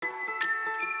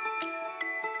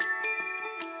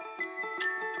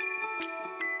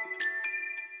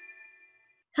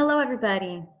Hello,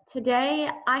 everybody. Today,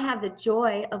 I have the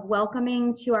joy of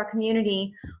welcoming to our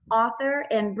community author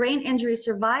and brain injury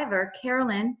survivor,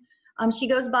 Carolyn. She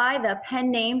goes by the pen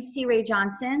name C. Ray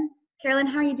Johnson. Carolyn,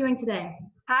 how are you doing today?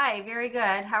 Hi, very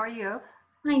good. How are you?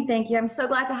 Fine, thank you. I'm so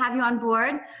glad to have you on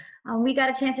board. We got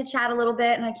a chance to chat a little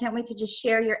bit, and I can't wait to just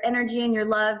share your energy and your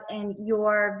love and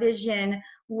your vision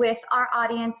with our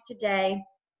audience today.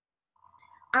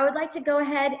 I would like to go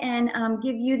ahead and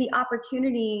give you the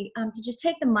opportunity to just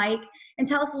take the mic and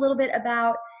tell us a little bit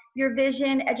about your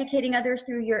vision, educating others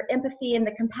through your empathy and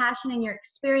the compassion and your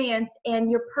experience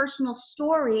and your personal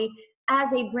story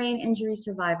as a brain injury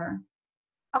survivor.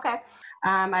 Okay.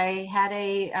 I had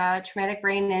a traumatic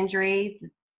brain injury,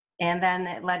 and then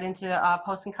it led into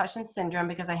post-concussion syndrome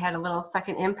because I had a little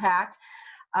second impact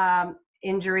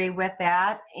injury with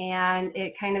that, and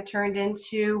it kind of turned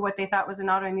into what they thought was an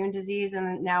autoimmune disease,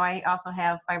 and now I also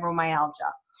have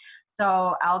fibromyalgia.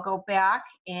 So I'll go back,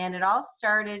 and it all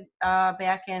started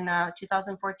back in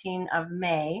 2014 of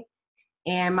May.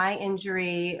 And my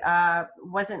injury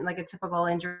wasn't like a typical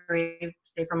injury,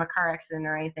 say from a car accident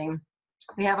or anything.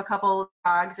 We have a couple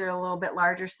dogs, they're a little bit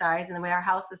larger size, and the way our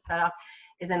house is set up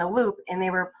is in a loop. And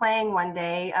they were playing one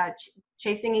day,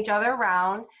 chasing each other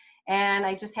around. And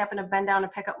I just happened to bend down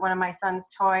and pick up one of my son's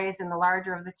toys. And the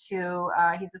larger of the two,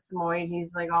 he's a Samoyed,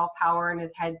 he's like all power, and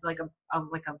his head's like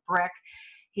a brick.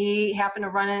 He happened to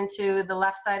run into the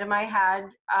left side of my head,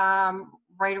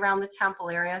 right around the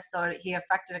temple area, so he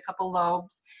affected a couple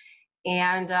lobes.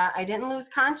 And I didn't lose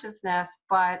consciousness,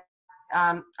 but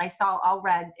I saw all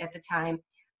red at the time,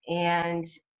 and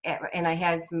I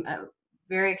had some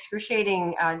very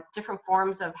excruciating different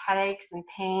forms of headaches and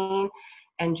pain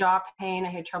and jaw pain. I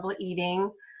had trouble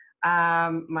eating.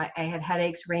 I had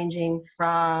headaches ranging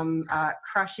from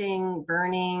crushing,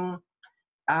 burning,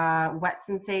 wet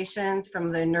sensations from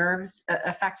the nerves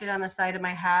affected on the side of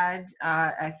my head.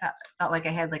 I felt like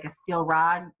I had like a steel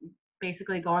rod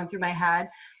basically going through my head.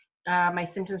 My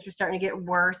symptoms were starting to get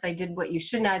worse. I did what you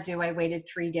should not do. I waited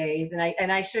 3 days, and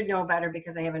I should know better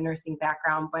because I have a nursing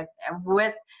background. But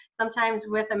sometimes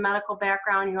with a medical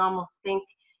background, you almost think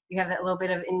you have that little bit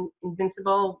of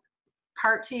invincible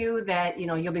part to you that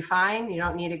you'll be fine. You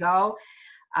don't need to go.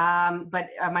 But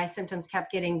my symptoms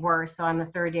kept getting worse. So on the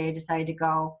third day, I decided to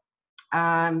go.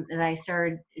 And I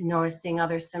started noticing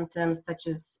other symptoms, such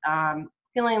as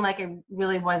feeling like I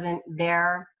really wasn't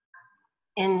there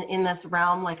in this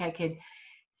realm. Like I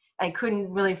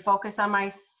couldn't really focus on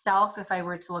myself if I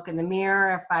were to look in the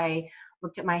mirror. If I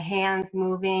looked at my hands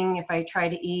moving, if I tried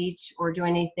to eat or do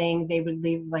anything, they would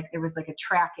leave like there was like a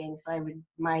tracking. So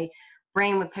my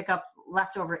brain would pick up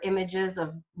leftover images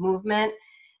of movement.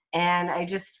 And I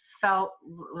just felt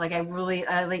like I really,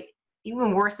 like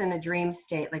even worse in a dream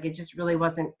state, like it just really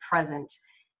wasn't present.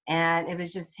 And it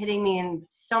was just hitting me in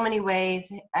so many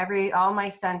ways, all my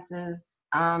senses,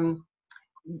 and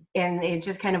it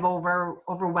just kind of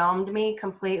overwhelmed me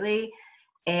completely.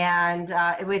 And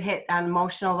it would hit on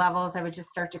emotional levels. I would just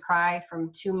start to cry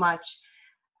from too much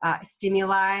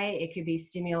stimuli. It could be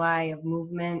stimuli of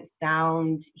movement,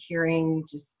 sound, hearing,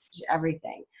 just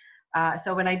everything.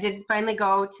 So when I did finally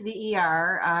go to the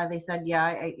ER, they said,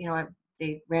 yeah,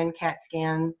 they ran CAT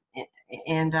scans,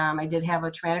 and I did have a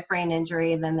traumatic brain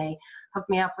injury. And then they hooked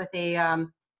me up with a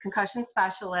concussion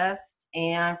specialist.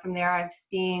 And from there, I've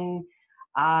seen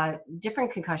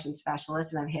different concussion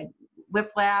specialists, and I've had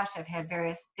whiplash. I've had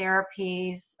various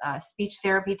therapies, speech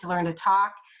therapy to learn to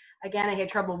talk. Again, I had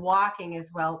trouble walking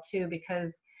as well too,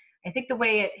 because I think the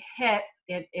way it hit,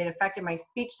 it affected my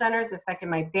speech centers, affected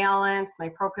my balance, my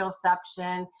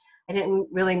proprioception. I didn't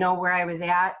really know where I was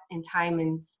at in time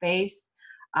and space.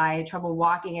 I had trouble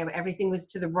walking. Everything was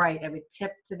to the right. I would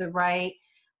tip to the right.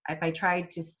 If I tried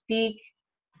to speak,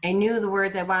 I knew the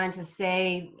words I wanted to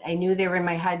say. I knew they were in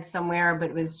my head somewhere, but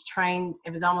it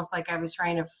was almost like I was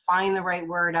trying to find the right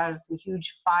word out of some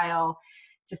huge file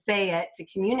to say it, to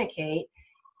communicate.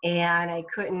 And I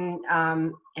couldn't,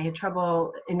 I had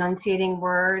trouble enunciating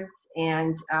words,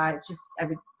 and I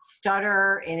would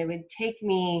stutter, and it would take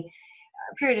me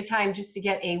a period of time just to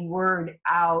get a word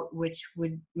out, which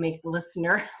would make the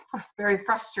listener very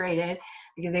frustrated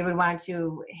because they would want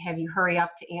to have you hurry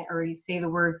up or you say the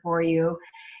word for you.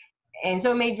 And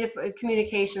so it made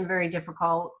communication very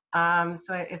difficult.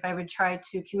 So if I would try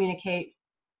to communicate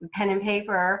with pen and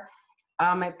paper,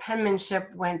 my penmanship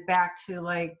went back to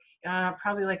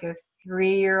probably like a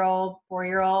 3-year-old,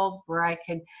 4-year-old, where I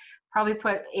could probably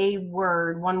put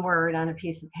one word on a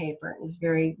piece of paper. It was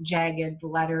very jagged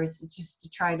letters, just to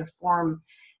try to form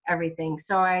everything.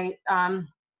 So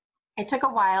it took a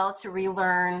while to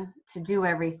relearn to do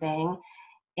everything.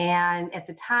 And at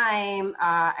the time,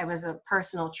 I was a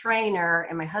personal trainer,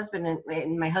 and my husband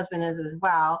is as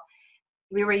well.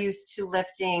 We were used to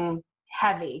lifting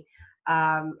heavy,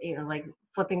 like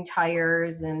flipping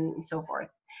tires and so forth.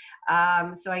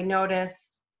 So I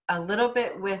noticed a little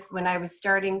bit with when I was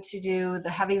starting to do the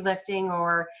heavy lifting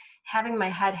or having my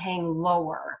head hang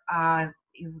lower,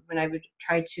 when I would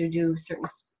try to do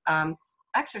certain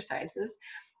exercises,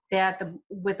 that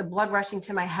with the blood rushing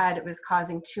to my head, it was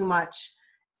causing too much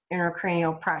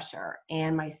intracranial pressure,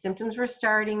 and my symptoms were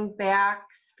starting back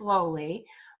slowly.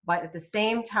 But at the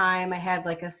same time, I had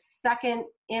like a second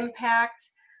impact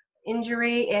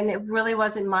injury, and it really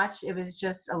wasn't much. It was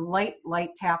just a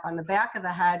light tap on the back of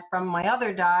the head from my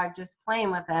other dog just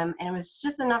playing with him, and it was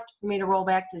just enough for me to roll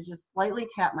back to just slightly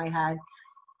tap my head,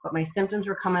 but my symptoms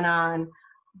were coming on.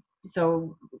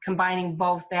 So combining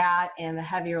both that and the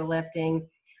heavier lifting,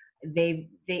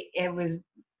 it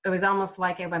was almost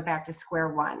like I went back to square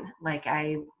one, like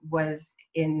I was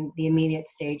in the immediate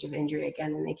stage of injury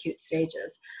again, in the acute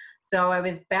stages. So I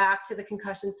was back to the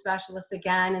concussion specialist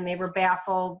again, and they were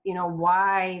baffled,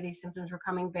 why these symptoms were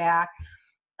coming back.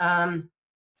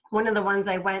 One of the ones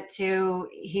I went to,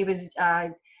 he was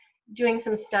doing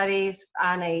some studies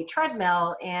on a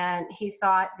treadmill, and he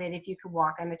thought that if you could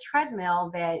walk on the treadmill,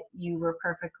 that you were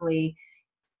perfectly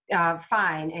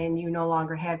fine and you no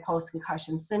longer had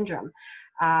post-concussion syndrome,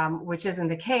 which isn't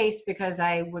the case, because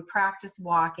I would practice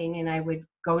walking and I would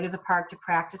go to the park to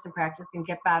practice and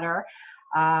get better.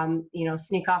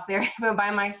 Sneak off there even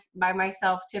by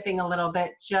myself, tipping a little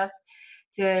bit just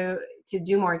to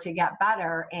do more to get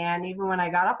better. And even when I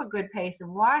got up a good pace of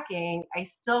walking, I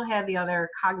still had the other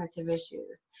cognitive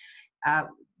issues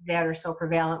that are so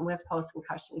prevalent with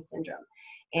post-concussion syndrome.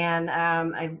 And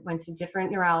I went to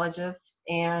different neurologists,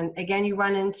 and again, you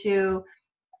run into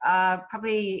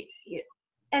probably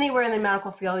anywhere in the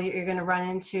medical field, you're going to run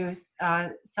into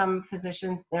some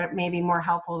physicians that may be more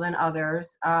helpful than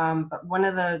others. But one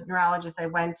of the neurologists I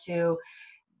went to,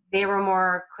 they were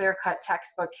more clear-cut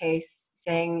textbook case,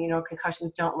 saying,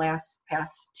 concussions don't last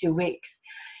past 2 weeks.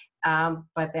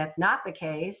 But that's not the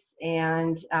case,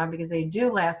 and because they do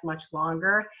last much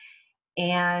longer.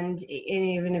 And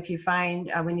even if you find,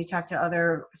 when you talk to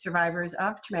other survivors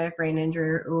of traumatic brain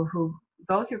injury who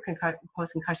go through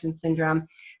post-concussion syndrome,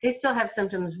 they still have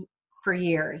symptoms for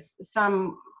years,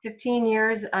 some 15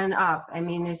 years and up. I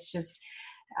mean, it's just,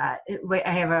 I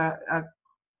have a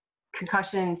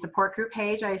concussion support group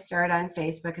page I started on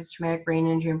Facebook. It's Traumatic Brain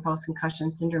Injury and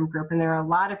Post-Concussion Syndrome Group, and there are a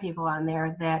lot of people on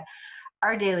there that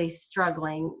are daily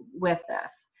struggling with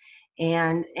this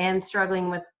and struggling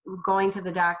with going to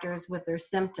the doctors with their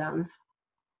symptoms.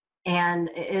 And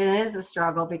it is a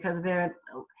struggle because there are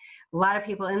a lot of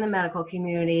people in the medical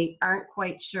community aren't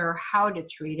quite sure how to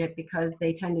treat it, because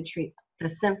they tend to treat the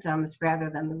symptoms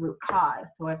rather than the root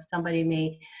cause. So if somebody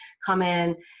may come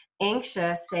in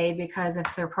anxious, say because if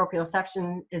their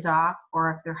proprioception is off, or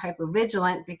if they're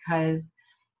hypervigilant because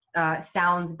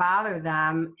sounds bother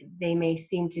them, they may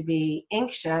seem to be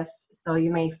anxious. So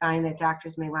you may find that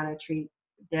doctors may want to treat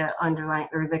the underlying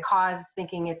or the cause,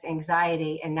 thinking it's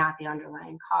anxiety and not the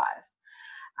underlying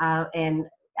cause. And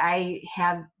I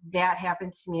have that happen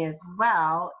to me as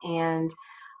well. And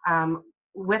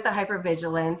with the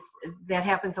hypervigilance, that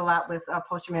happens a lot with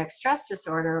post-traumatic stress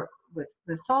disorder with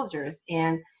soldiers.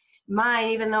 And mine,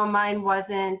 even though mine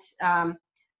wasn't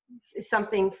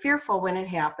something fearful when it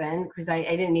happened, because I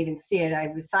didn't even see it, I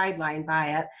was sidelined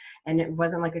by it, and it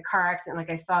wasn't like a car accident, like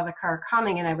I saw the car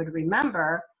coming and I would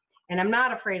remember. And I'm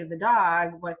not afraid of the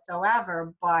dog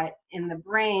whatsoever, but in the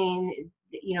brain,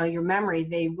 your memory,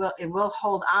 it will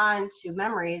hold on to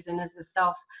memories, and as a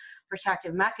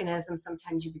self-protective mechanism,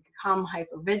 sometimes you become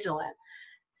hypervigilant.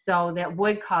 So that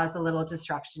would cause a little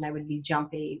disruption. I would be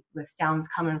jumpy with sounds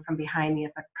coming from behind me.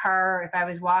 If I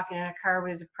was walking and a car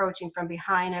was approaching from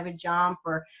behind, I would jump,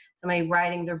 or somebody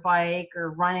riding their bike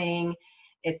or running,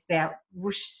 it's that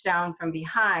whoosh sound from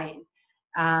behind.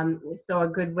 So a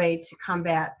good way to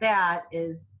combat that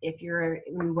is, if you're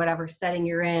in whatever setting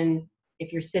you're in,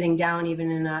 if you're sitting down, even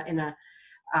in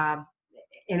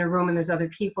a room and there's other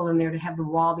people in there, to have the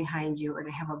wall behind you, or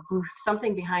to have a booth,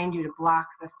 something behind you to block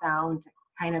the sound, to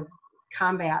kind of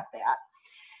combat that.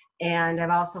 And I've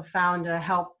also found to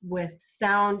help with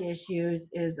sound issues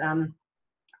is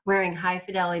wearing high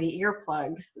fidelity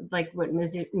earplugs, like what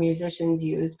musicians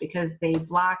use, because they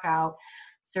block out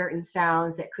certain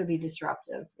sounds that could be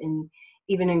disruptive. And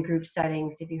even in group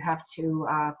settings, if you have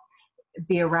to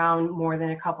be around more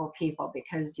than a couple of people,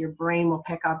 because your brain will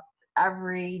pick up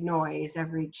every noise,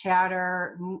 every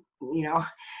chatter. You know,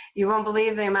 you won't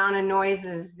believe the amount of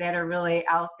noises that are really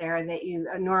out there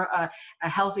that a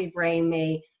healthy brain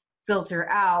may filter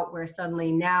out, where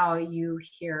suddenly now you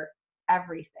hear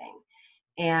everything.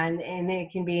 And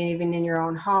it can be even in your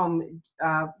own home.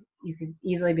 You could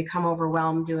easily become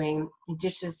overwhelmed doing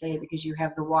dishes, say, because you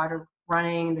have the water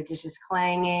running, the dishes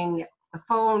clanging, the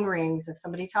phone rings, if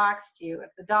somebody talks to you, if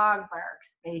the dog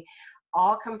barks, they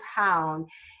all compound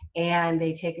and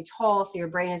they take a toll. So your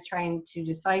brain is trying to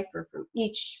decipher from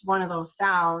each one of those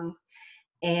sounds,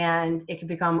 and it can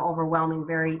become overwhelming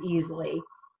very easily.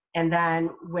 And then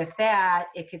with that,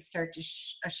 it could start to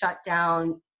shut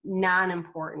down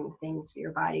non-important things for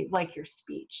your body, like your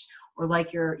speech or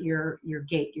like your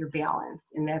gait, your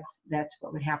balance. And that's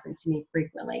what would happen to me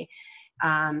frequently.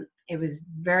 It was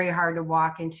very hard to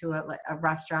walk into a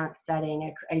restaurant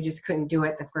setting. I just couldn't do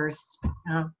it the first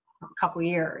couple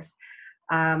years.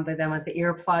 But then with the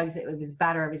earplugs, it was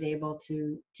better. I was able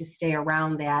to stay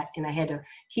around that, and I had to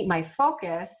keep my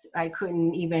focus. I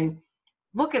couldn't even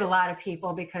look at a lot of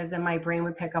people, because then my brain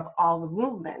would pick up all the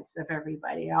movements of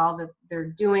everybody, all that they're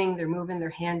doing, they're moving, their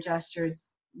hand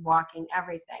gestures, walking,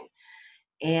 everything.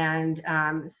 And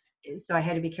so I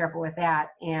had to be careful with that.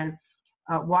 And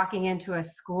walking into a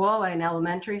school, an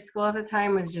elementary school at the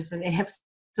time, was just an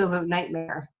absolute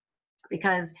nightmare,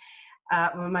 because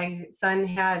when my son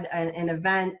had an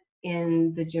event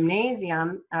in the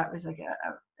gymnasium, it was like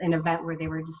an event where they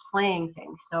were displaying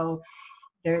things. So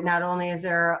there, not only is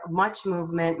there much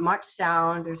movement, much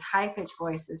sound, there's high-pitched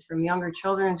voices from younger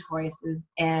children's voices,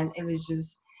 and it was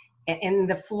just, and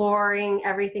the flooring,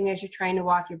 everything, as you're trying to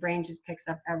walk, your brain just picks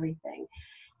up everything.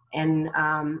 And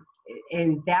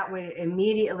that would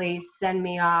immediately send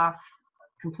me off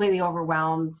completely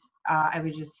overwhelmed. I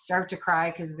would just start to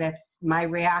cry, because that's my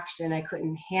reaction. I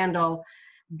couldn't handle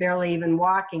barely even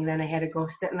walking. Then I had to go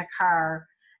sit in the car,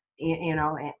 you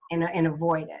know, and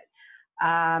avoid it.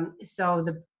 So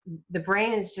the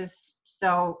brain is just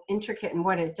so intricate, and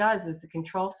what it does is the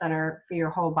control center for your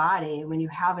whole body. When you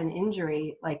have an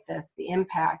injury like this, the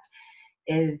impact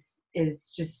is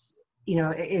just, you know,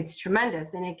 it's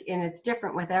tremendous, and it's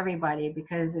different with everybody,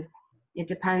 because it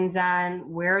depends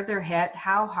on where they're hit,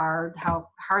 how hard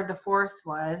the force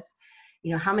was,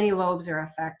 you know, how many lobes are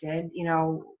affected. You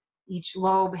know, each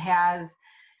lobe has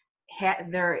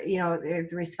their, you know,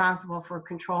 it's responsible for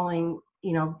controlling,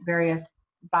 you know, various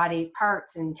body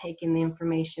parts and taking the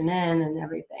information in and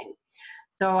everything.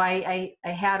 So I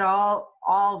had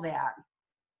all that,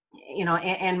 you know,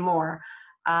 and more.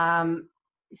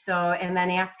 So, and then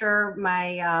after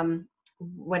my,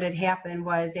 what had happened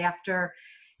was, after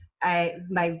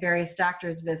my various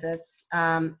doctor's visits,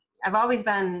 I've always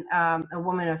been a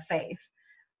woman of faith.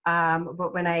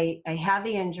 But when I had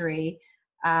the injury,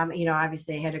 you know,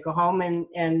 obviously I had to go home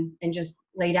and just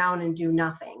lay down and do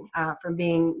nothing, from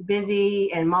being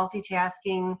busy and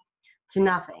multitasking to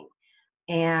nothing.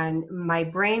 And my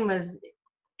brain was,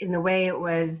 in the way it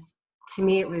was, to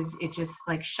me, it just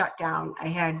like shut down. I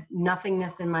had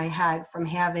nothingness in my head from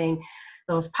having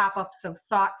those pop-ups of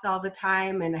thoughts all the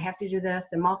time, and I have to do this,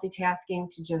 and multitasking,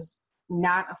 to just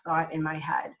not a thought in my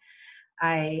head.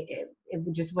 It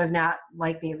just was not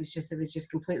like me. It was just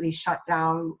completely shut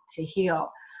down to heal.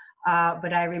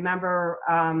 But I remember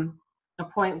a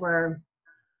point where,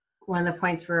 one of the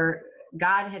points where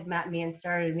God had met me and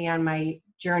started me on my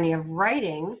journey of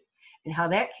writing, and how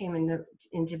that came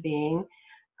into being.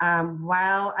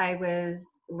 While I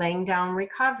was laying down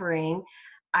recovering,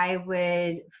 I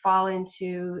would fall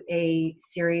into a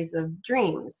series of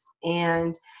dreams,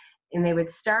 and they would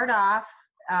start off,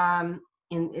 and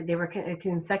they were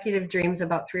consecutive dreams,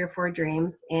 about 3 or 4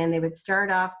 dreams, and they would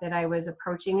start off that I was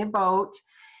approaching a boat,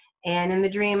 and in the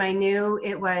dream I knew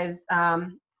it was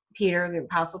Peter, the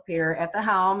Apostle Peter, at the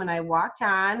helm, and I walked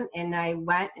on, and I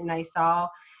went, and I saw,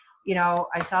 you know,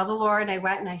 I saw the Lord, and I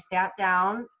went and I sat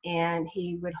down, and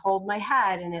he would hold my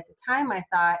head. And at the time I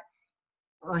thought,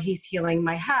 well, he's healing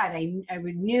my head. I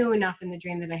knew enough in the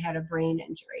dream that I had a brain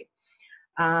injury.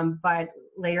 But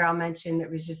later I'll mention there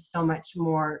was just so much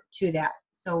more to that.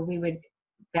 So we would,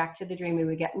 back to the dream, we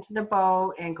would get into the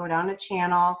boat and go down a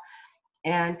channel,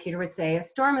 and Peter would say, a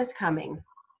storm is coming.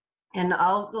 And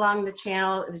all along the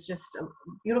channel, it was just a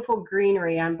beautiful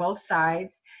greenery on both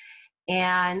sides.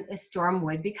 And a storm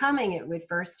would be coming. It would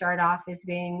first start off as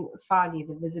being foggy.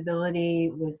 The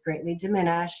visibility was greatly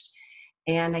diminished,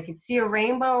 and I could see a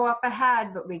rainbow up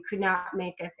ahead, but we could not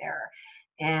make it there.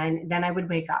 And then I would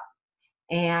wake up,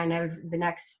 and the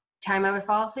next time I would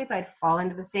fall asleep, I'd fall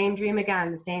into the same dream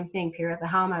again, the same thing. Peter at the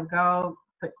helm, I'd go,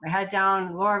 put my head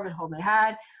down, the Lord would hold my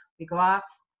head, we'd go off,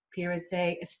 Peter would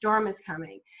say, a storm is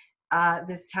coming.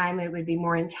 this time it would be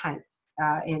more intense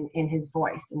in his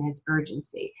voice and his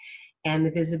urgency, and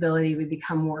the visibility would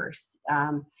become worse.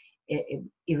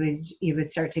 It would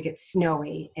start to get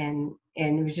snowy, and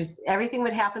it was just everything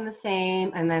would happen the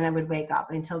same, and then I would wake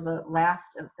up until the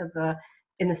last of the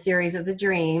in the series of the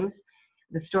dreams.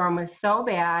 The storm was so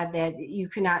bad that you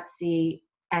could not see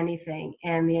anything,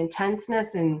 and the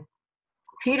intenseness in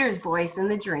Peter's voice in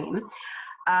the dream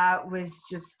was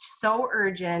just so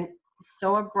urgent,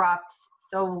 so abrupt,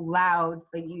 so loud,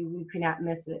 like you could not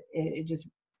miss it. It just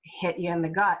hit you in the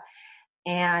gut.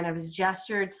 And I was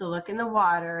gestured to look in the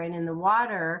water, and in the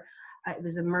water, it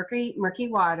was a murky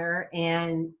water,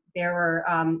 and they were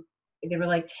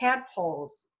like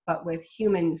tadpoles, but with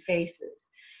human faces.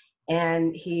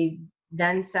 And he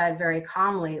then said very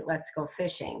calmly, "Let's go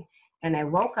fishing." And I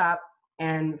woke up,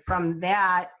 and from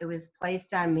that, it was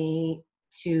placed on me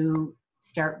to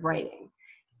start writing.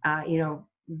 You know,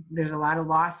 there's a lot of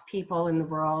lost people in the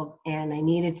world, and I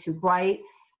needed to write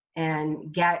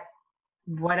and get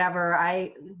whatever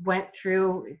I went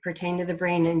through pertaining to the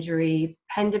brain injury,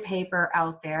 pen to paper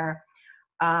out there,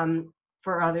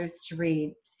 for others to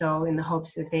read. So in the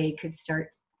hopes that they could start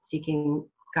seeking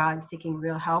God, seeking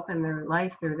real help in their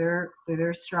life through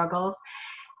their struggles.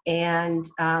 And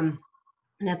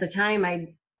at the time,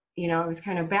 I was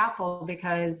kind of baffled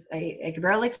because I could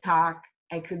barely talk.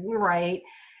 I couldn't write.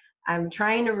 I'm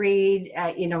trying to read,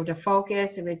 to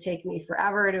focus. It would take me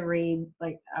forever to read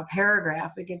like a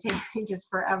paragraph. It could take me just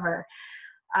forever.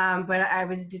 But I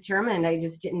was determined. I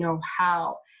just didn't know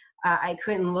how. I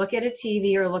couldn't look at a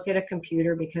TV or look at a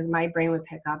computer because my brain would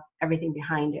pick up everything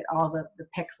behind it, all the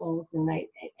pixels, and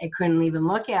I couldn't even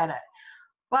look at it.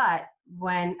 But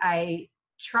when I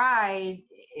tried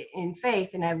in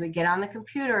faith and I would get on the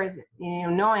computer,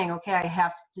 knowing, okay, I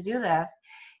have to do this,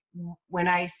 when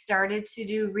I started to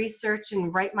do research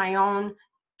and write my own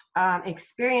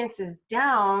experiences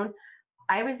down,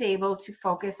 I was able to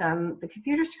focus on the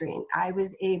computer screen. I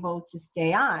was able to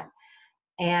stay on,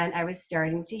 and I was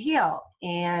starting to heal.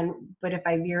 But if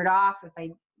I veered off, if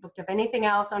I looked up anything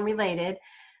else unrelated,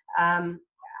 I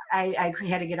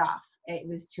had to get off. It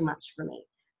was too much for me.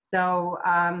 So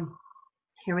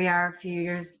here we are, a few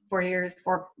years,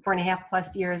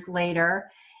 4.5+ years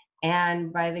later.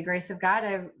 And by the grace of God,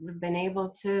 I've been able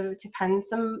to pen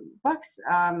some books,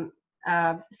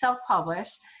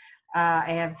 self-published.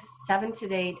 I have 7 to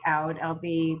date out. I'll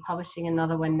be publishing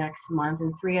another one next month,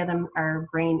 and 3 of them are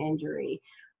brain injury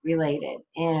related.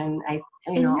 And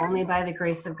only by the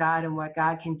grace of God and what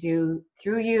God can do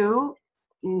through you,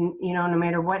 no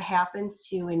matter what happens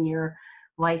to you in your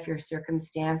life, your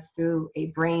circumstance, through a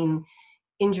brain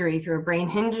injury, through a brain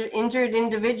injured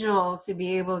individual, to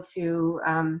be able to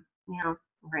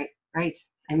right.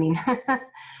 I mean,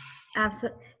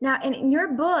 absolutely. Now, in your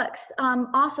books,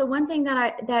 also one thing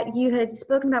that you had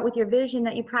spoken about with your vision,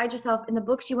 that you pride yourself in the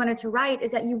books you wanted to write,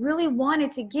 is that you really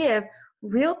wanted to give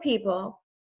real people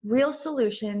real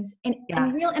solutions and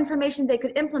real information they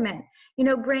could implement.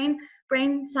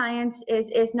 Brain science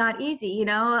is not easy.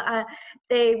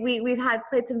 We've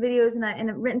played some videos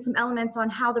and written some elements on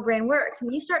how the brain works.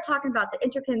 When you start talking about the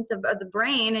intricacies of the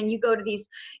brain, and you go to these,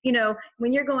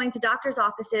 when you're going to doctors'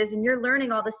 offices and you're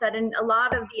learning, all of a sudden a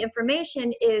lot of the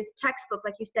information is textbook,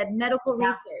 like you said, medical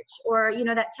research, or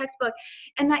that textbook,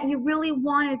 and that you really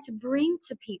wanted to bring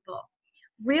to people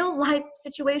real life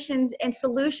situations and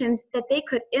solutions that they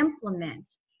could implement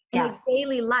in a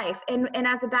daily life. And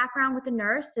as a background with a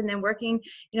nurse, and then working,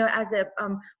 as a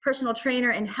personal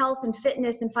trainer in health and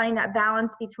fitness, and finding that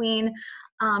balance between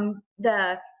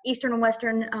the Eastern and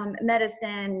Western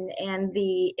medicine, and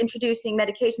the introducing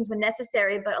medications when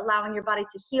necessary, but allowing your body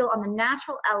to heal on the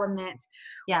natural element.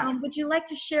 Would you like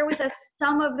to share with us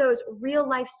some of those real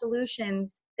life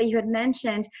solutions that you had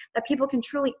mentioned that people can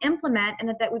truly implement, and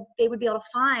that they would be able to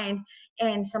find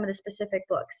in some of the specific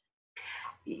books?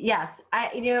 Yes,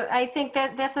 I think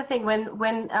that's the thing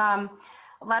when a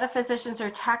lot of physicians are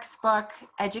textbook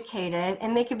educated,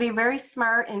 and they can be very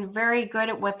smart and very good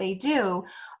at what they do,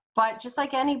 but just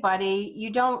like anybody,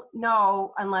 you don't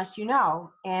know unless you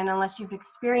know, and unless you've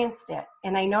experienced it.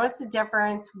 And I noticed a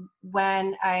difference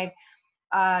when I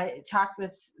talked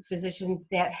with physicians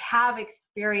that have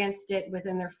experienced it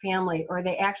within their family, or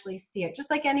they actually see it. Just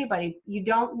like anybody, you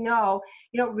don't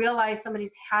realize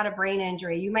somebody's had a brain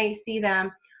injury. You may see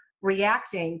them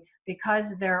reacting because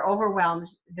they're overwhelmed,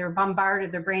 they're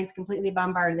bombarded, their brain's completely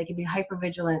bombarded, they can be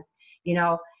hypervigilant,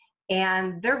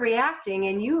 and they're reacting,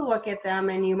 and you look at them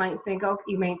and you might think,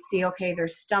 okay, they're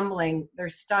stumbling, they're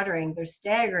stuttering, they're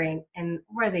staggering, and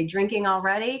were they drinking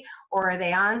already, or are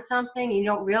they on something? You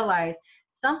don't realize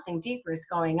something deeper is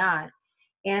going on.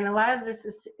 And a lot of this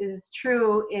is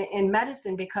true in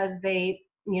medicine, because they,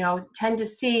 tend to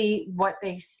see what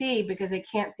they see because they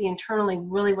can't see internally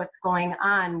really what's going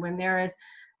on when there is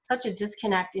such a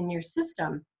disconnect in your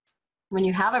system. When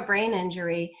you have a brain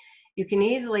injury, you can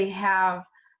easily have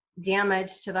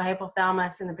damage to the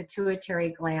hypothalamus and the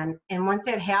pituitary gland. And once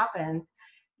it happens,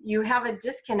 you have a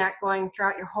disconnect going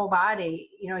throughout your whole body.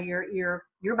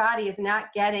 Your body is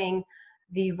not getting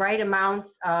the right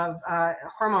amounts of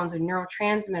hormones and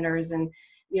neurotransmitters and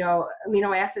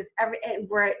amino acids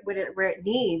where it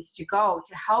needs to go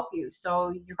to help you.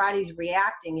 So your body's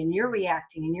reacting and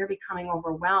you're becoming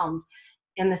overwhelmed.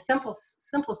 And the simple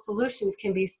solutions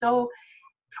can be so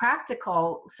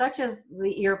practical, such as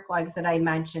the earplugs that I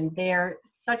mentioned. They're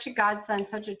such a godsend,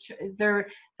 they're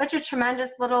such a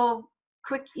tremendous little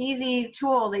quick, easy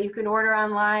tool that you can order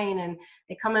online, and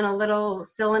they come in a little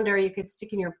cylinder you could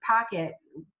stick in your pocket,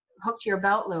 hooked to your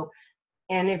belt loop.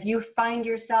 And if you find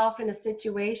yourself in a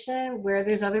situation where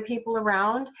there's other people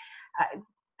around,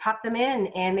 pop them in,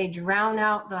 and they drown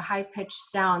out the high-pitched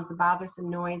sounds, the bothersome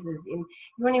noises. And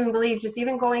you wouldn't even believe, just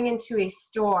even going into a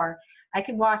store, I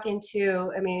could walk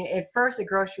into, at first a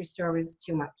grocery store was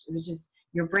too much. It was just,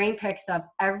 your brain picks up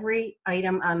every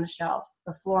item on the shelves,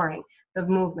 the flooring, the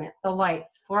movement, the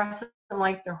lights. Fluorescent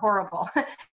lights are horrible,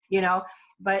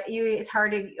 but it's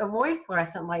hard to avoid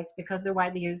fluorescent lights because they're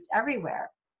widely used everywhere.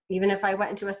 Even if I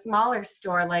went into a smaller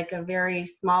store, like a very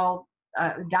small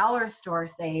dollar store,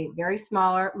 say,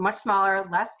 much smaller,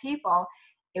 less people,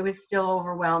 it was still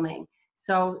overwhelming.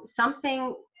 So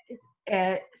something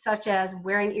such as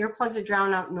wearing earplugs to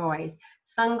drown out noise,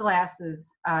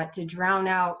 sunglasses to drown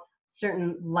out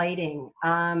certain lighting.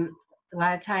 A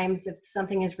lot of times if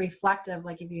something is reflective,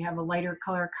 like if you have a lighter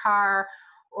color car,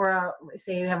 or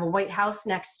say you have a white house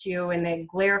next to you and the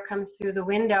glare comes through the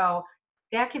window,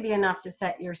 that could be enough to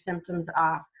set your symptoms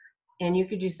off. And you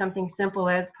could do something simple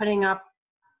as putting up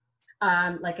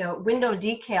like a window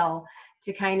decal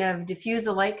to kind of diffuse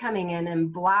the light coming in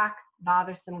and block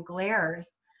bothersome glares.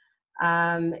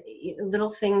 Little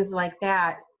things like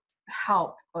that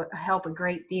help a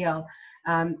great deal.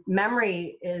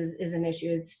 Memory is an issue.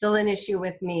 It's still an issue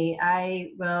with me.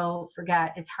 I will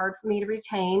forget. It's hard for me to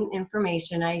retain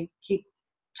information. I keep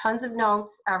tons of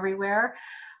notes everywhere.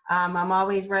 I'm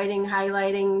always writing,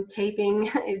 highlighting, taping,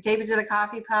 tape it to the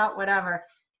coffee pot, whatever.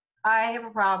 I have a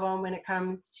problem when it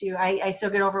comes to, I still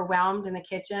get overwhelmed in the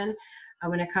kitchen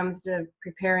when it comes to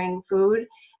preparing food,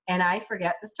 and I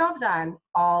forget the stove's on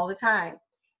all the time.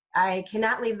 I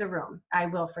cannot leave the room. I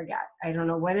will forget. I don't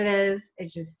know what it is.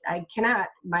 It's just, I cannot.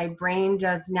 My brain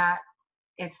does not,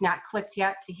 it's not clicked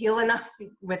yet to heal enough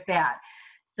with that.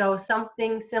 So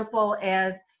something simple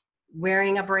as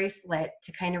wearing a bracelet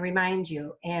to kind of remind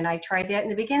you. And I tried that in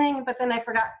the beginning, but then I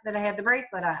forgot that I had the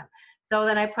bracelet on. So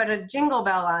then I put a jingle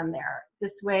bell on there.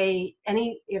 This way,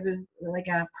 it was like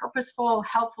a purposeful,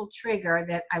 helpful trigger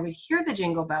that I would hear the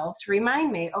jingle bell to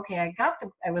remind me, okay,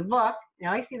 I would look,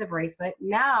 now I see the bracelet.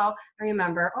 Now I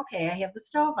remember, okay, I have the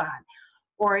stove on.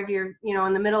 Or if you're,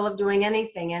 in the middle of doing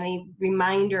anything, any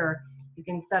reminder, you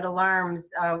can set alarms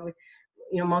with,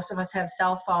 most of us have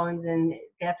cell phones, and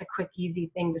that's a quick, easy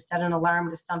thing to set an alarm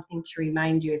to something to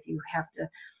remind you if you have to,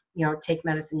 take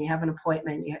medicine, you have an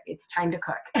appointment, it's time to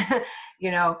cook,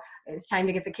 it's time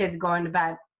to get the kids going to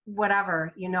bed,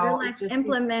 whatever, like just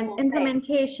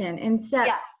implementation and steps.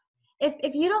 Yeah.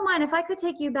 If you don't mind, if I could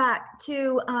take you back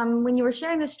to when you were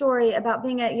sharing the story about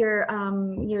being at your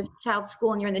child's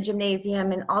school and you're in the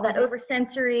gymnasium and all that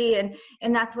oversensory,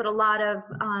 and that's what a lot of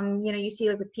you see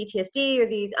like with PTSD or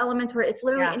these elements where it's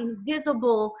literally an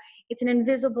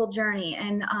invisible journey.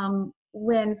 And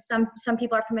when some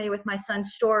people are familiar with my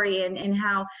son's story and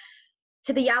how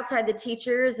to the outside, the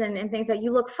teachers and things that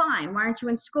you look fine, why aren't you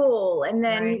in school? And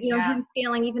then, him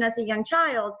feeling, even as a young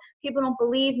child, people don't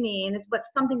believe me, and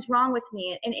something's wrong with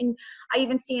me. And I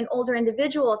even see in older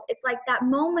individuals, it's like that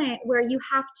moment where you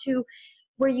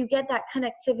get that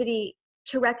connectivity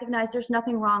to recognize there's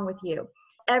nothing wrong with you.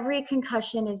 Every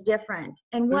concussion is different.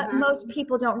 And what most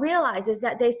people don't realize is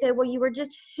that they say, well, you were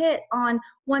just hit on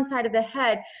one side of the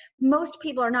head. Most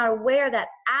people are not aware that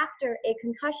after a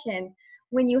concussion,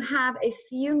 when you have a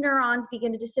few neurons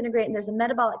begin to disintegrate and there's a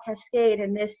metabolic cascade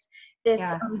and this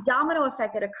domino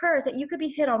effect that occurs, that you could be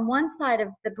hit on one side of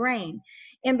the brain.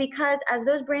 And because as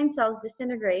those brain cells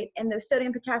disintegrate and those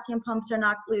sodium potassium pumps are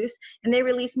knocked loose and they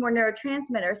release more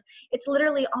neurotransmitters, it's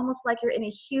literally almost like you're in a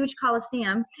huge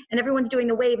coliseum and everyone's doing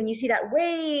the wave, and you see that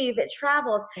wave, it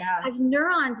travels. As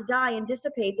neurons die and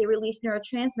dissipate, they release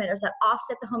neurotransmitters that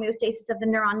offset the homeostasis of the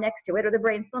neuron next to it or the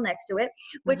brain cell next to it,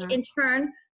 which in turn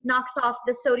knocks off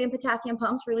the sodium potassium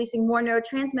pumps, releasing more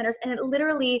neurotransmitters, and it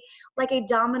literally, like a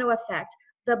domino effect,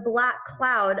 the black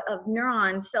cloud of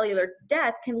neuron cellular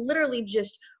death can literally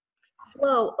just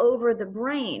flow over the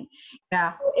brain.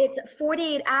 Yeah. It's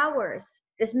 48 hours.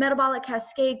 This metabolic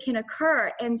cascade can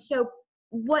occur. And so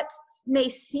what may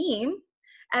seem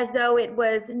as though it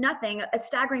was nothing, a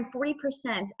staggering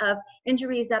 40% of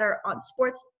injuries that are on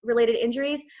sports-related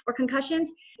injuries or concussions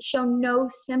show no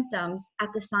symptoms at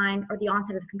the sign or the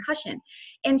onset of the concussion.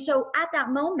 And so at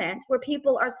that moment where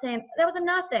people are saying, that was a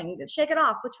nothing, shake it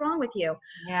off, what's wrong with you?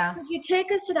 Yeah. Could you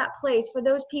take us to that place for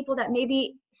those people that may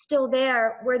be still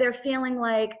there where they're feeling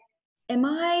like,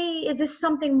 is this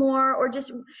something more, or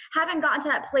just haven't gotten to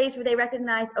that place where they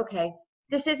recognize, okay,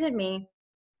 this isn't me.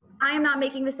 I am not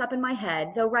making this up in my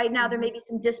head, though right now there may be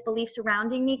some disbelief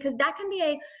surrounding me, because that can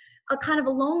be a kind of a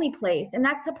lonely place. And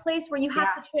that's a place where you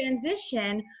have to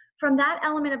transition from that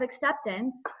element of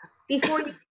acceptance before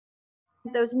you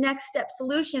those next step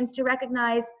solutions to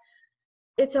recognize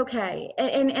it's okay.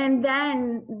 And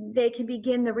then they can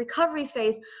begin the recovery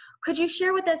phase. Could you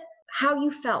share with us how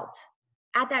you felt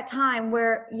at that time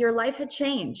where your life had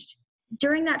changed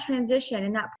during that transition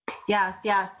and that? Yes,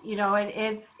 yes. You know,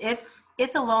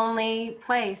 it's a lonely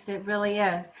place. It really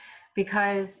is,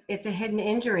 because it's a hidden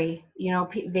injury. You know,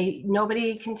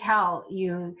 nobody can tell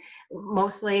you.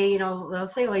 Mostly, you know, they'll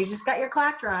say, "Well, you just got your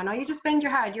collector on. Oh, you just banged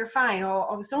your head. You're fine.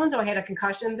 Oh, so-and-so had a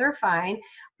concussion. They're fine."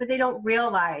 But they don't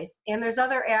realize. And there's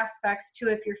other aspects too.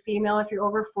 If you're female, if you're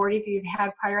over 40, if you've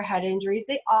had prior head injuries,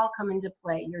 they all come into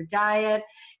play. Your diet,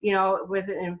 you know, was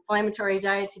it an inflammatory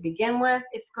diet to begin with?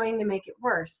 It's going to make it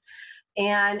worse.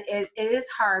 And it is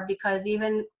hard, because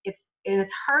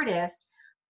it's hardest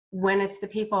when it's the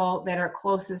people that are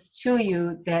closest to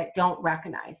you that don't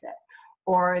recognize it,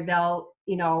 or they'll,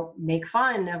 you know, make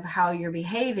fun of how you're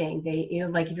behaving. They, you know,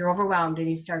 like if you're overwhelmed and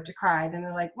you start to cry, then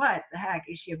they're like, "What the heck,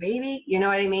 is she a baby?" You know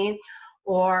what I mean?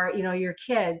 Or, you know, your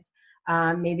kids,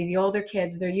 maybe the older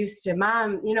kids, they're used to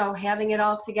mom, you know, having it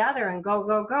all together and go,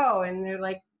 go, go. And they're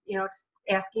like, you know,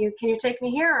 asking you, "Can you take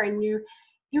me here?" And you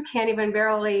can't even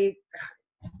barely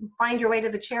find your way to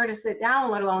the chair to sit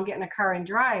down, let alone get in a car and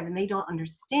drive, and they don't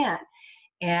understand.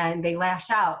 And they lash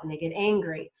out and they get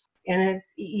angry. And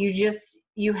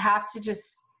you have to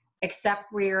just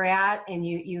accept where you're at, and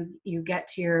you get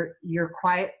to your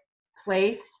quiet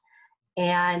place,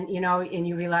 and, you know, and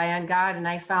you rely on God. And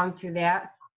I found through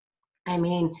that, I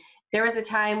mean, there was a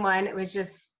time when it was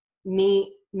just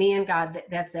me and God,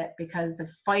 that's it, because the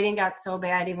fighting got so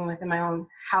bad, even within my own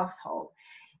household.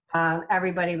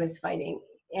 Everybody was fighting.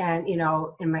 And, you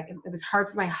know, it was hard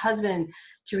for my husband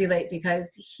to relate, because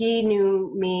he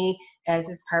knew me as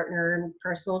his partner in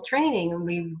personal training, and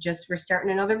we're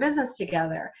starting another business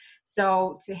together.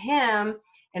 So to him,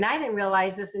 and I didn't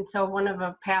realize this until one of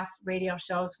the past radio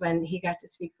shows when he got to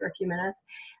speak for a few minutes,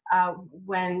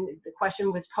 when the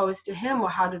question was posed to him, "Well,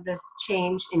 how did this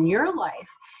change in your life?"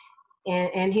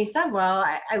 And he said, "Well,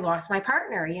 I lost my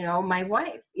partner, you know, my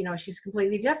wife, you know, she's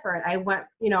completely different. He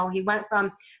went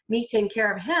from me taking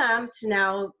care of him to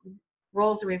now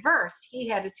roles are reversed. He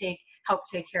had to help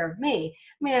take care of me.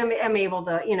 I mean, I'm able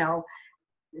to, you know,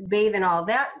 bathe and all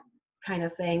that kind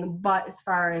of thing. But as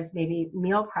far as maybe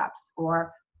meal preps,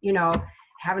 or, you know,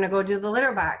 having to go do the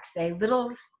litter box, say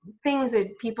little things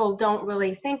that people don't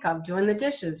really think of, doing the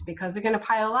dishes because they're going to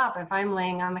pile up if I'm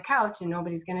laying on the couch and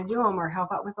nobody's going to do them, or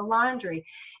help out with the laundry.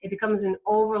 It becomes an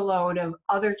overload of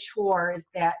other chores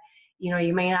that, you know,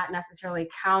 you may not necessarily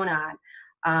count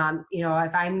on. You know,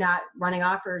 if I'm not running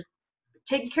off or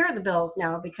taking care of the bills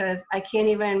now, because I can't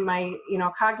even,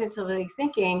 cognitively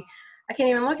thinking, I can't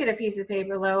even look at a piece of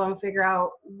paper, let alone figure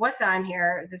out what's on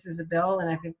here. This is a bill and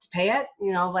I have to pay it.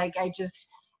 You know, like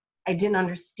I didn't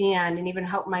understand, and even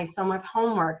help my son with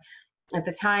homework. At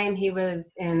the time he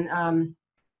was in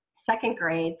second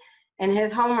grade, and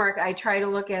his homework, I try to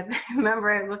look at, I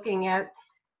remember looking at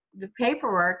the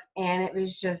paperwork, and it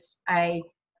was just, I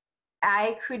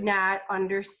could not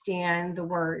understand the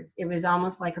words. It was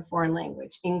almost like a foreign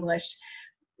language, English,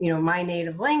 you know, my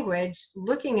native language.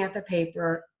 Looking at the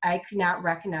paper, I could not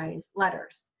recognize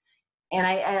letters, and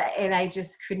I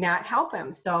just could not help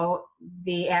him. So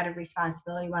the added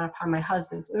responsibility went upon my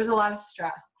husband. So there was a lot of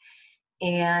stress,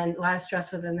 and a lot of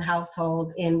stress within the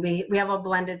household. And we have a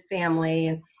blended family,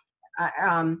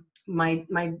 and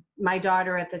my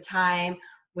daughter at the time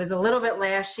was a little bit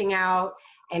lashing out,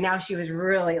 and now she was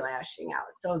really lashing out.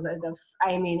 So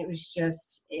it was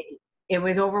just, it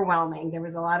was overwhelming. There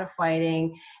was a lot of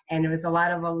fighting, and there was a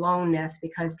lot of aloneness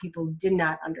because people did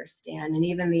not understand. And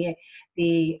even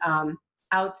the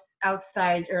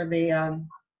outside, or the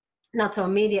not so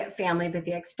immediate family, but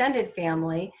the extended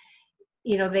family,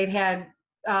 they've had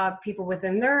people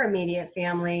within their immediate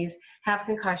families have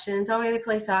concussions. Oh, they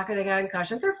play soccer, they got a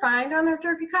concussion. They're fine. They're on their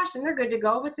third concussion. They're good to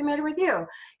go. What's the matter with you?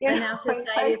 And now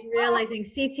society is realizing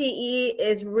CTE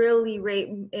is really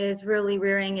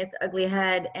rearing its ugly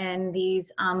head, and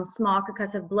these small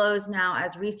concussive blows now,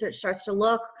 as research starts to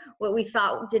look, what we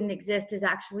thought didn't exist is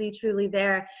actually truly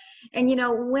there. And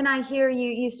when I hear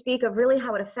you speak of really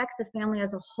how it affects the family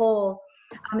as a whole,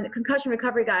 in the concussion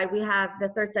recovery guide, we have the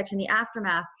third section, the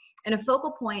aftermath, and a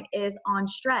focal point is on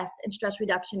stress and stress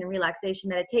reduction and relaxation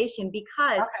meditation,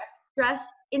 because stress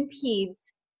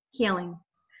impedes healing.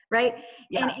 Right?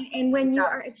 Yes, and when you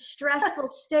are in a stressful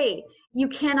state, you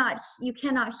cannot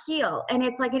heal. And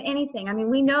it's like in anything. I mean,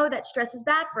 we know that stress is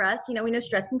bad for us. We know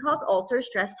stress can cause ulcers,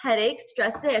 stress headaches,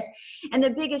 stress this. And the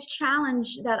biggest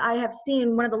challenge that I have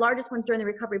seen, one of the largest ones during the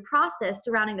recovery process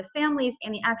surrounding the families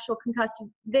and the actual concussed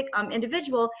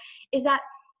individual, is that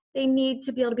they need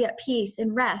to be able to be at peace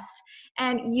and rest.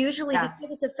 And usually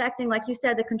because it's affecting, like you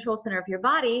said, the control center of your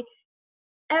body,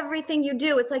 everything you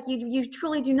do, it's like you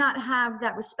truly do not have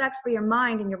that respect for your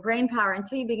mind and your brain power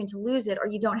until you begin to lose it, or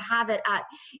you don't have it at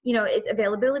its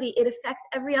availability. It affects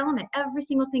every element, every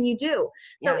single thing you do.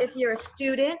 So if you're a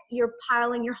student, your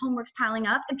homework's piling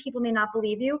up and people may not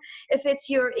believe you. If it's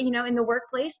in the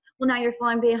workplace, well, now you're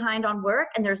falling behind on work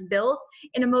and there's bills.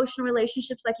 In emotional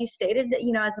relationships, like you stated, that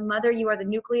as a mother, you are the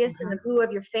nucleus and the glue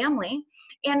of your family.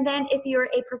 And then if you're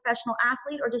a professional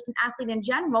athlete or just an athlete in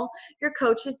general, your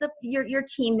coaches, your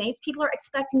teammates, people are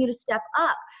expecting you to step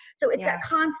up. So it's that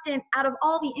constant, out of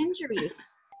all the injuries,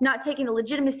 not taking the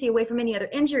legitimacy away from any other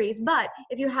injuries, but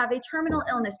if you have a terminal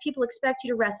illness, people expect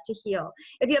you to rest to heal.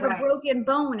 If you have a broken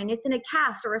bone and it's in a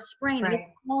cast or a sprain and it's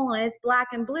swollen and it's black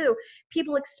and blue,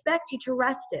 people expect you to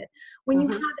rest it. When you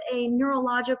have a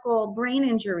neurological brain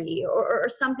injury or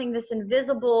something, this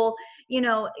invisible,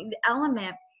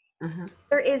 element,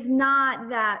 there is not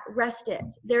that rest it.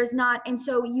 There's not, and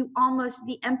so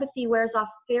the empathy wears off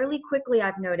fairly quickly,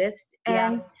 I've noticed,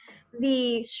 and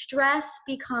the stress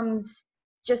becomes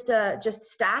just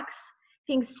stacks.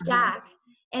 Things stack,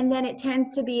 and then it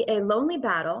tends to be a lonely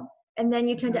battle. And then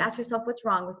you tend to ask yourself, what's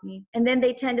wrong with me? And then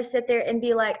they tend to sit there and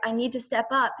be like, I need to step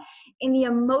up. In the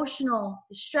emotional,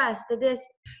 the stress,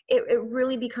 it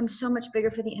really becomes so much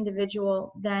bigger for the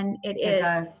individual than it is. It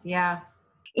does,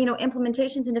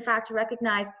 Implementations into fact to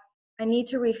recognize, I need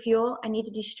to refuel, I need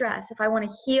to de-stress. If I want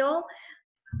to heal,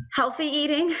 healthy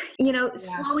eating,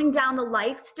 slowing down the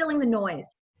life, stilling the noise.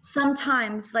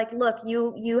 Sometimes, look,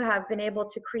 you have been able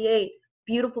to create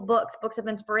beautiful books of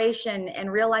inspiration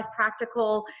and real life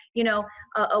practical,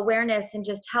 awareness, and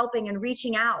just helping and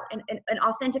reaching out and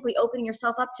authentically opening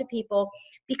yourself up to people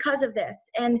because of this.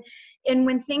 And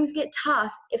when things get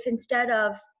tough, if instead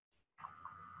of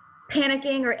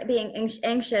panicking or being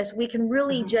anxious, we can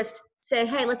really just say,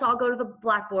 hey, let's all go to the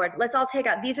blackboard. Let's all take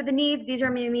out, these are the needs, these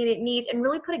are my immediate needs, and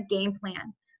really put a game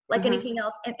plan, like anything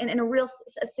else, and a real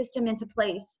system into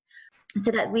place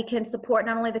so that we can support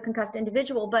not only the concussed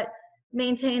individual, but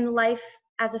maintain life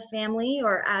as a family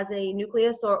or as a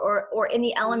nucleus or in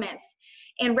the elements,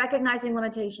 and recognizing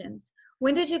limitations.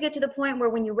 When did you get to the point where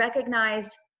when you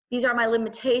recognized these are my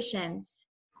limitations,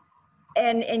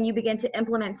 and you begin to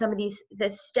implement some of the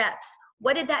steps?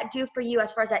 What did that do for you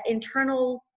as far as that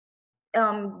internal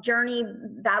journey,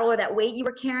 battle, or that weight you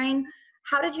were carrying?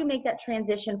 How did you make that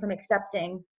transition from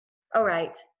accepting, all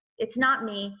right, it's not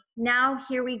me, now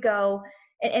here we go,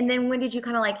 and then when did you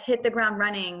kind of hit the ground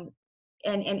running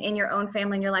in your own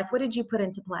family and your life? What did you put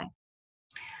into play?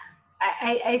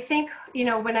 I think,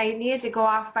 when I needed to go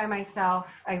off by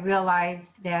myself, I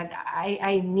realized that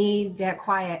I need that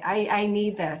quiet. I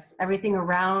need this. Everything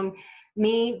around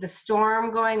me, the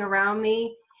storm going around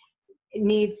me, it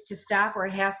needs to stop, or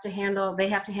they have to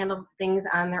handle things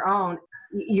on their own.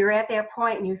 You're at that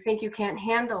point and you think you can't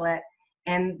handle it,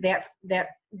 and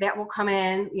that will come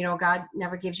in. God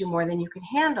never gives you more than you can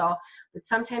handle, but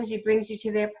sometimes he brings you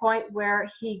to that point where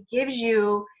he gives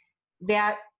you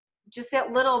just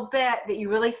that little bit that you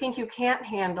really think you can't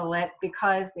handle it,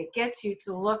 because it gets you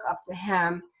to look up to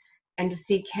him and to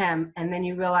seek him. And then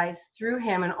you realize through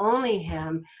him and only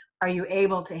him are you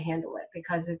able to handle it,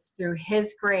 because it's through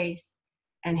his grace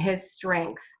and his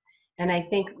strength. And I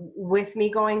think with me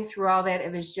going through all that,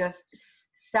 it was just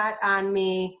set on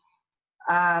me,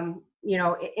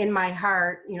 in my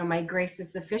heart, my grace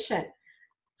is sufficient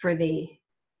for thee.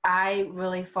 I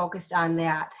really focused on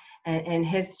that. And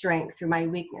his strength through my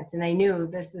weakness. And I knew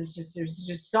there's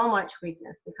just so much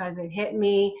weakness, because it hit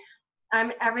me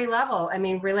on every level. I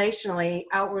mean, relationally,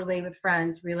 outwardly with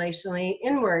friends, relationally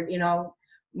inward,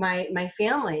 my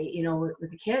family,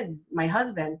 with the kids, my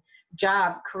husband,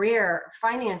 job, career,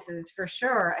 finances, for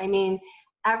sure. I mean,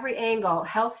 every angle,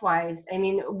 health-wise, I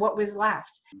mean, what was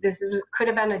left? Could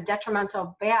have been a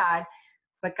detrimental bad,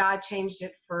 but God changed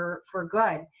it for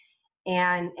good.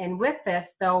 And with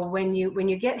this, though, when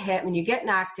you get hit, when you get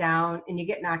knocked down, and you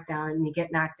get knocked down, and you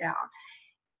get knocked down,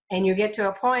 and you get to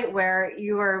a point where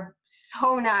you are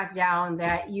so knocked down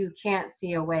that you can't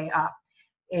see a way up,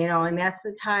 and that's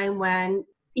the time when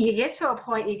you get to a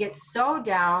point, you get so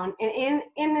down, and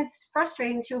it's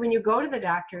frustrating too when you go to the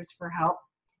doctors for help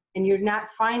and you're not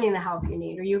finding the help you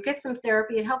need, or you get some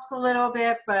therapy, it helps a little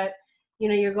bit, but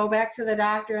you go back to the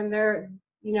doctor and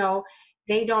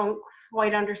they don't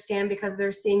quite understand, because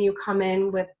they're seeing you come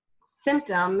in with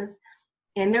symptoms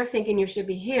and they're thinking you should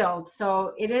be healed.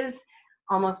 So it is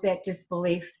almost that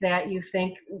disbelief that you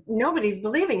think nobody's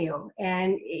believing you,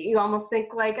 and you almost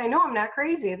think like, I know I'm not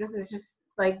crazy. This is just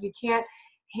like, you can't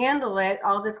handle it,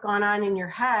 all that's going on in your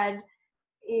head.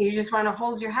 You just want to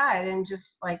hold your head and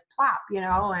just like plop,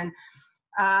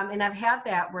 and I've had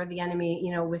that where the enemy,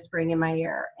 whispering in my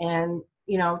ear and,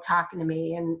 talking to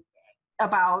me and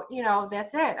about,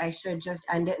 that's it. I should just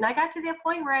end it. And I got to that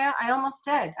point where I almost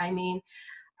did. I mean,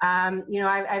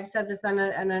 I've said this on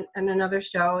another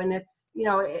show, and it's,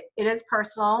 it is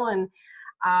personal,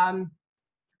 and,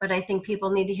 but I think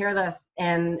people need to hear this.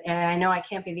 And I know I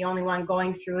can't be the only one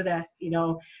going through this,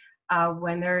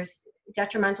 when there's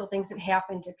detrimental things that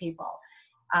happen to people,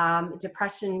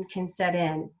 depression can set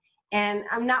in. And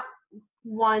I'm not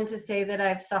one to say that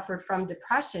I've suffered from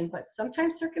depression, but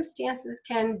sometimes circumstances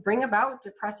can bring about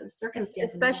depressive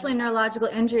circumstances. Especially neurological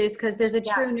injuries, because there's a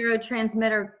true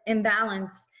neurotransmitter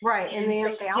imbalance. Right, and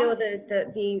the imbalance.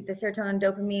 The serotonin,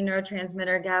 dopamine,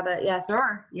 neurotransmitter, GABA, yes.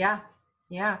 Sure, yeah.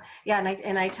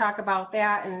 And I talk about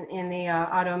that in the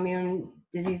autoimmune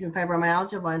disease and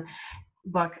fibromyalgia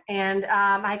book. And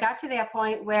I got to that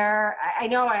point where I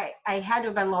know I had to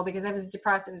have been low, because I was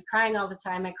depressed. I was crying all the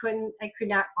time. I could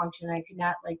not function. I could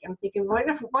not, I'm thinking,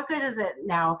 what good is it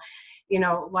now?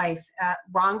 Life,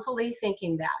 wrongfully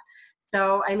thinking that.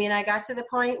 So, I mean, I got to the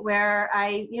point where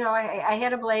I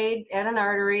had a blade at an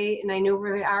artery, and I knew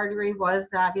where the artery was,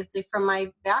 obviously from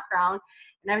my background.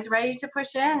 And I was ready to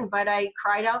push in, but I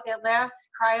cried out that last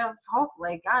cry of hope,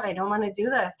 like, God, I don't want to do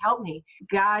this. Help me.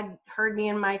 God heard me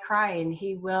in my cry, and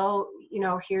he will,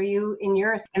 hear you in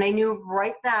yours. And I knew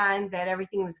right then that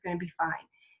everything was going to be fine,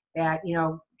 that,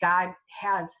 God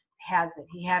has it.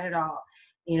 He had it all,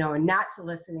 and not to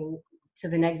listening to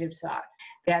the negative thoughts.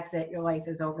 That's it. Your life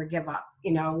is over. Give up.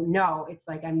 No, it's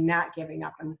like, I'm not giving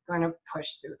up. I'm going to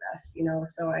push through this,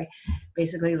 so I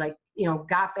basically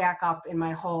got back up in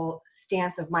my whole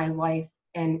stance of my life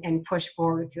and pushed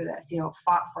forward through this,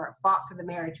 fought for the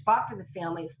marriage, fought for the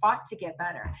family, fought to get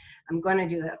better. I'm going to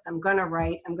do this. I'm going to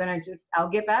write. I'll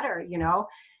get better,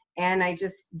 and I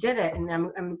just did it. And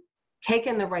I'm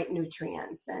taking the right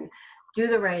nutrients and do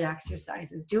the right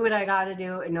exercises, do what I got to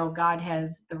do, and know God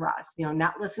has the rest,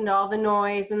 not listen to all the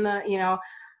noise and the,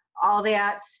 all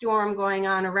that storm going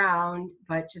on around,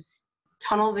 but just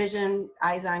tunnel vision,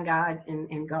 eyes on God,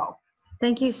 and go.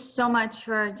 Thank you so much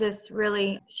for just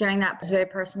really sharing that. It's very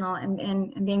personal and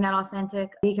being that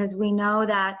authentic, because we know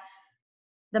that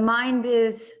the mind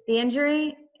is the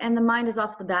injury and the mind is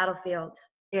also the battlefield.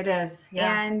 It is,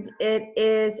 yeah. And it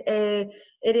is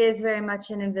very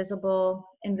much an invisible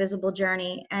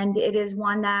journey. And it is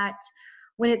one that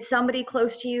when it's somebody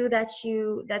close to you that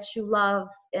you love,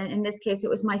 and in this case, it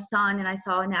was my son, and I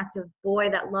saw an active boy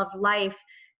that loved life,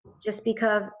 just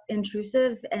become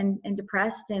intrusive and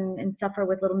depressed and suffer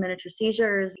with little miniature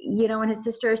seizures, and his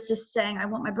sister is just saying, I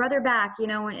want my brother back,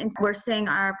 and we're seeing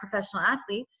our professional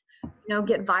athletes,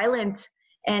 get violent,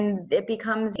 and it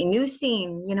becomes a news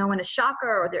scene, and a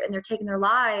shocker, and they're taking their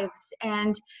lives.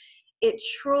 And it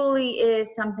truly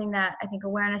is something that I think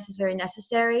awareness is very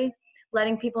necessary,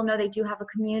 letting people know they do have a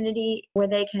community where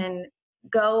they can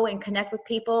go and connect with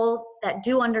people that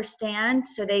do understand,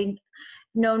 so they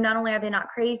know not only are they not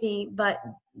crazy, but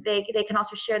they can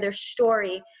also share their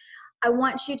story. I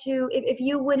want you to, if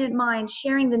you wouldn't mind,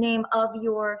 sharing the name of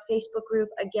your Facebook group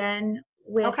again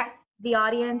with the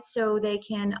audience, so they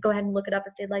can go ahead and look it up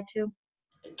if they'd like to.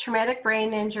 Traumatic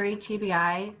Brain Injury,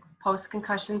 TBI,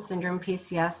 Post-Concussion Syndrome,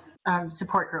 PCS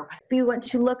support group. If you want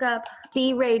to look up,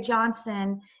 C. Ray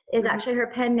Johnson is actually her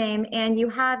pen name, and you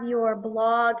have your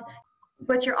blog.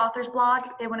 What's your author's blog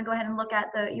if they want to go ahead and look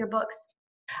at your books?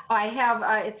 I have,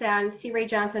 it's on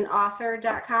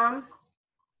crayjohnsonauthor.com.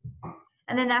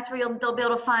 And then that's where you'll be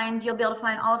able to find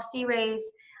all of C. Ray's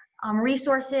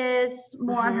resources,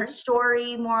 more on her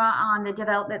story, more on the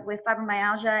development with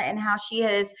fibromyalgia and how she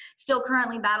is still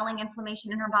currently battling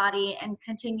inflammation in her body and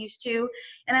continues to.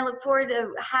 And I look forward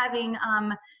to having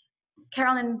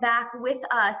Carolyn back with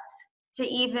us to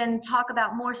even talk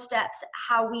about more steps,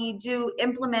 how we do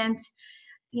implement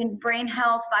brain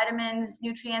health, vitamins,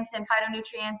 nutrients, and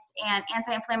phytonutrients, and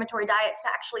anti-inflammatory diets to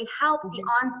actually help the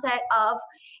onset of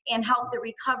and help the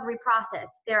recovery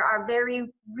process. There are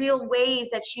very real ways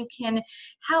that you can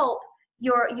help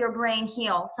your brain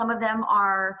heal. Some of them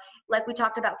are, like we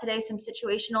talked about today, some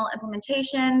situational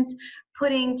implementations,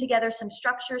 putting together some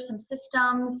structures, some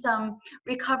systems, some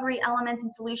recovery elements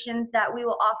and solutions that we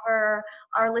will offer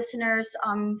our listeners,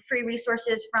 free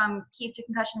resources from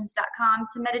keystoconcussions.com,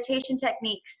 some meditation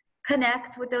techniques.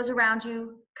 Connect with those around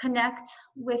you, connect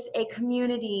with a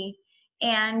community,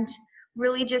 and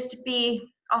really just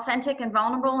be authentic and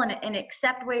vulnerable and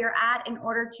accept where you're at in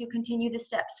order to continue the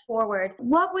steps forward.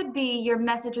 What would be your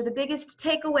message or the biggest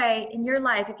takeaway in your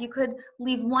life if you could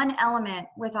leave one element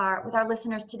with our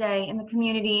listeners today in the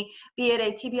community, be it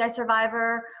a TBI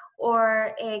survivor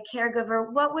or a caregiver?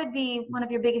 What would be one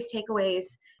of your biggest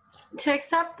takeaways? To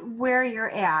accept where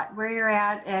you're at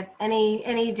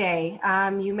any day.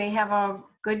 You may have a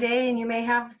good day and you may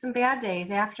have some bad days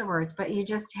afterwards, but you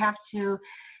just have to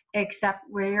accept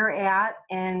where you're at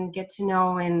and get to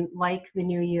know and like the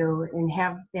new you and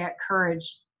have that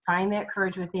courage, find that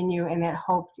courage within you and that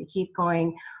hope to keep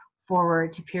going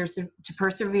forward, to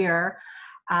persevere,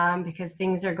 because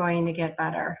things are going to get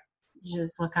better.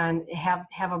 Just look on, have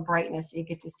a brightness. You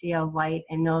get to see a light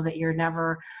and know that you're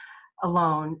never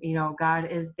alone. God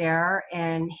is there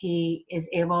and he is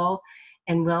able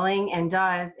and willing and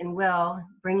does and will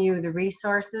bring you the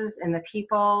resources and the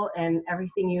people and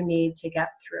everything you need to get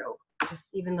through.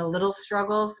 Just even the little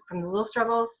struggles, from the little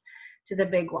struggles to the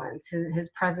big ones. His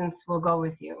presence will go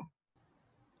with you.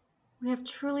 We have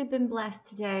truly been blessed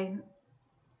today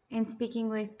in speaking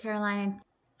with Caroline.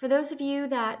 For those of you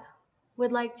that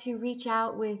would like to reach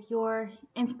out with your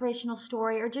inspirational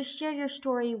story or just share your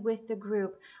story with the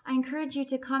group, I encourage you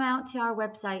to come out to our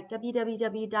website,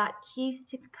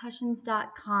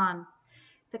 www.keystoconcussions.com,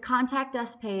 the Contact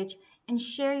Us page, and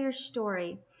share your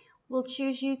story. We'll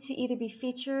choose you to either be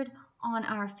featured on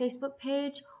our Facebook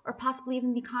page or possibly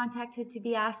even be contacted to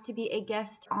be asked to be a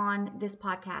guest on this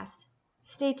podcast.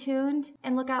 Stay tuned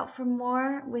and look out for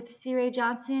more with C. Ray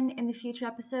Johnson in the future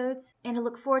episodes. And I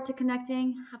look forward to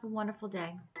connecting. Have a wonderful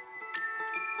day.